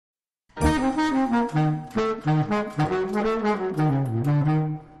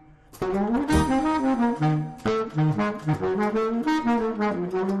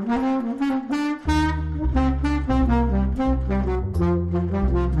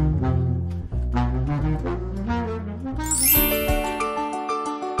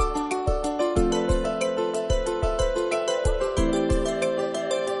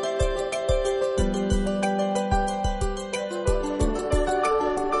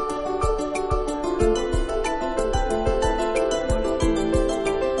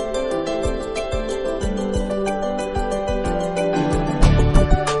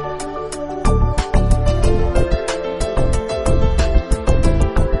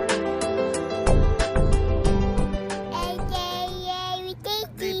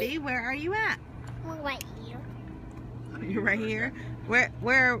Where are you at? We're right here. You're right here?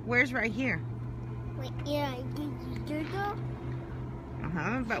 Where's right here? Right here, I did you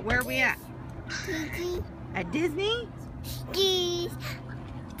But where are we at? Disney. At Disney? Disney.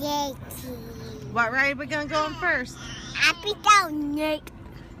 What ride are we gonna go on first? Up and down, Nick.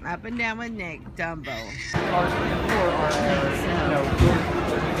 Up and down with Nick, Dumbo.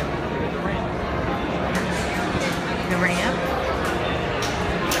 The ramp.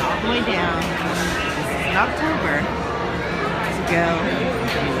 All the way down. This is in October to go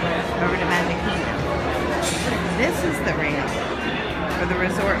over to Magic Kingdom. This is the ramp for the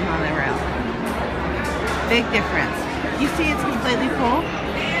resort monorail. Big difference. You see it's completely full.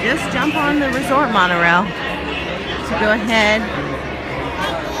 Just jump on the resort monorail to go ahead,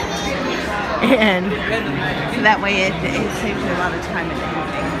 and so that way it saves you a lot of time and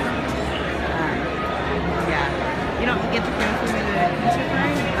everything. Yeah, you don't get the room for me to consider,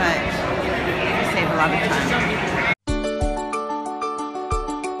 but you save a lot of time.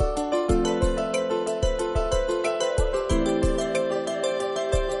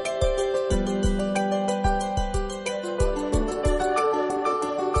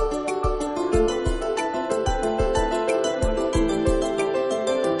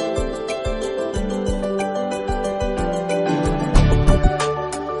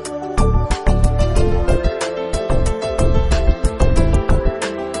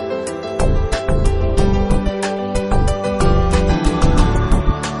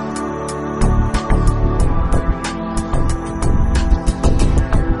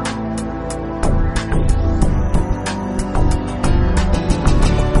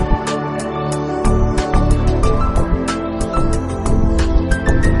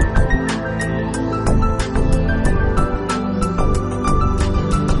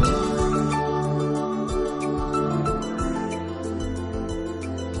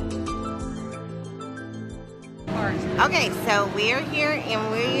 Okay, so we are here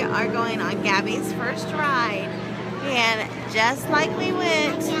and we are going on Gabby's first ride. And just like we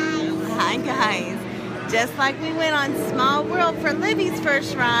went, hi guys, just like we went on Small World for Libby's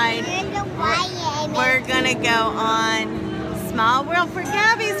first ride, we're gonna go on Small World for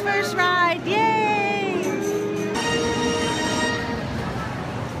Gabby's first ride. Yay!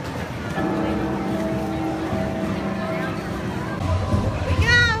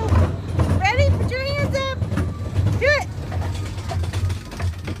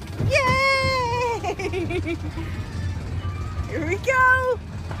 Here we go.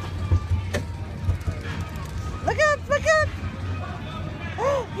 Look up, look up.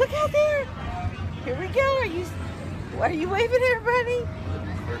 Oh, look out there. Here we go. Are you waving at everybody?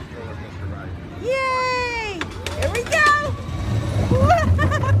 Yay! Here we go.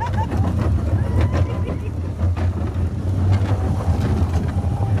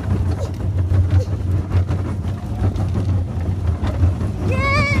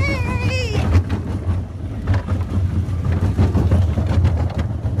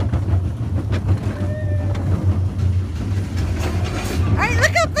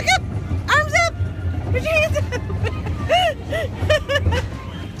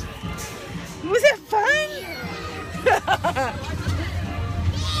 Was it fun?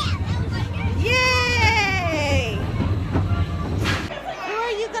 Yay! Who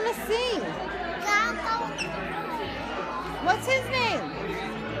are you gonna sing? What's his name?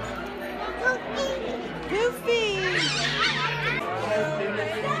 Goofy.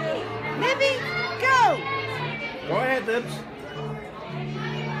 Libby, go! Go ahead, Libs.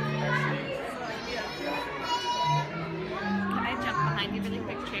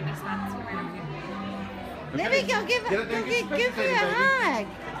 Libby, go give her a hug.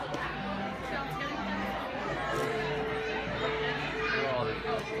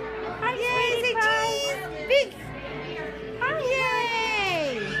 Yay, say cheese. Big.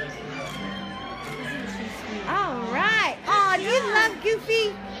 Yay. All right. Oh, do you love Goofy?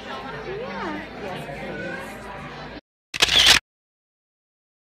 Yeah. Yes, please.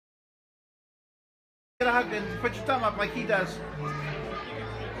 Get a hug and put your thumb up like he does.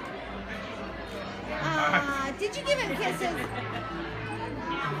 Did you give him kisses?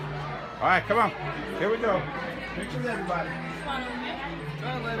 All right, come on. Here we go. Picture with everybody.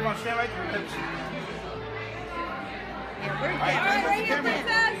 Come on, stand right there, lips. Yeah, we're All right, right turn here. the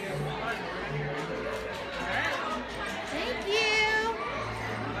camera. Thank you.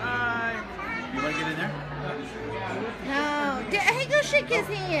 Bye. You want to get in there? No. Hey, go shake his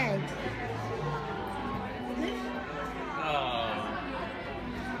hand.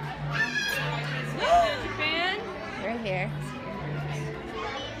 Japan? Right here.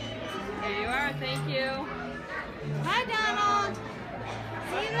 Here you are, thank you. Hi, Donald.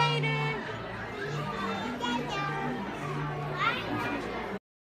 See you later.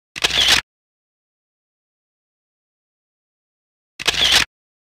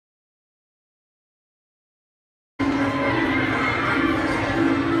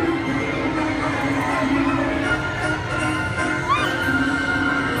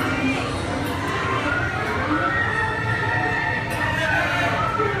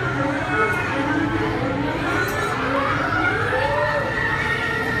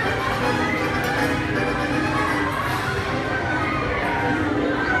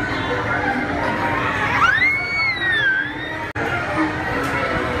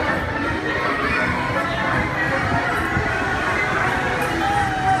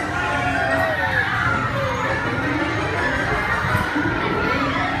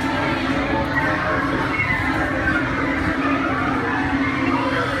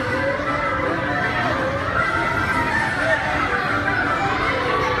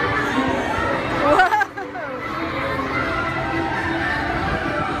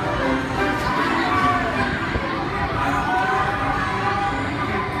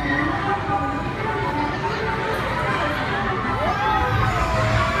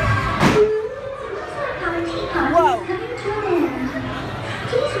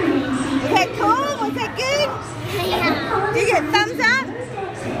 Did you get thumbs up?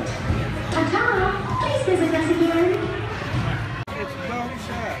 Please visit us again. It's bone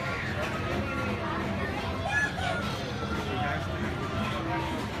shot.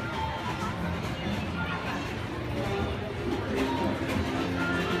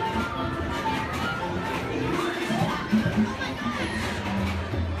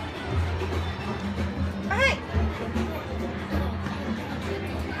 Hey!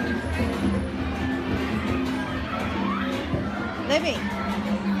 Libby.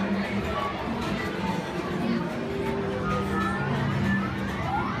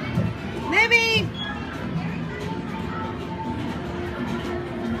 Libby!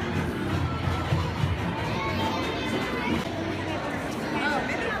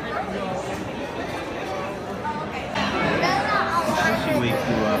 She wakes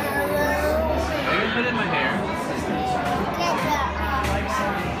you up. I can put it in my hair.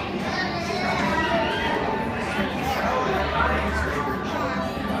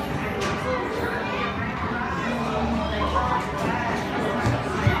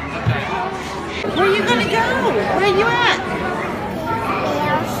 Where are you gonna go? Where are you at?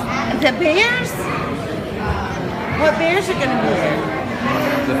 The bears? What bears are gonna be there?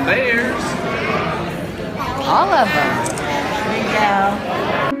 The bears. All of them. There you go.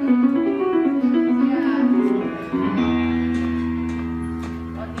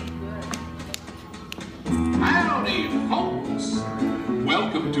 Howdy, folks!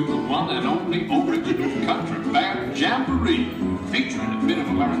 Welcome to the one and only original Country Bear Jamboree, featuring a bit of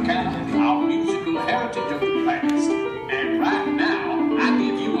Americana, our musical heritage of the past. And right now, I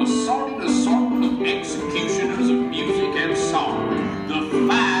give you a sorted assortment of executioners of music and song, the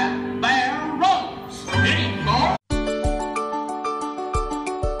Five Bear Rolls. Any more?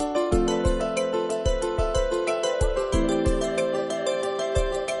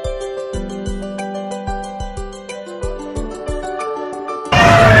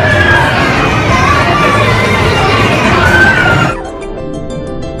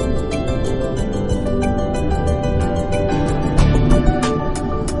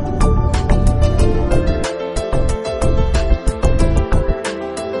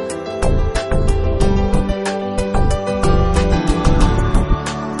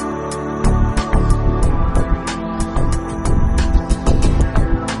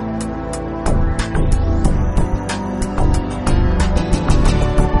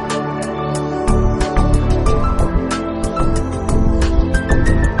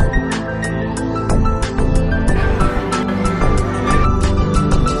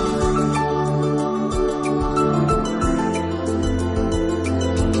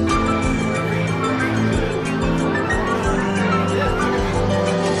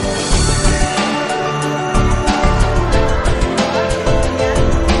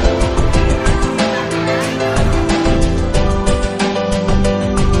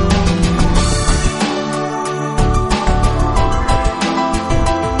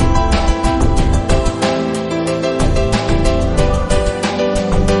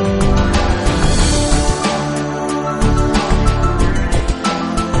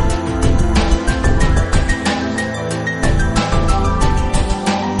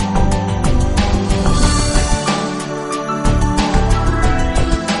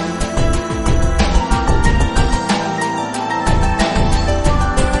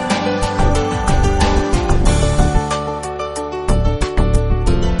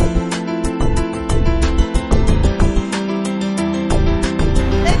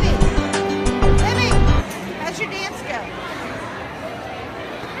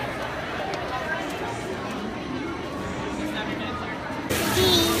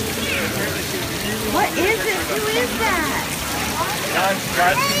 Who is that?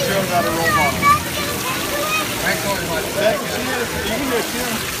 Guys, shows how to role model. Thanks so much. You can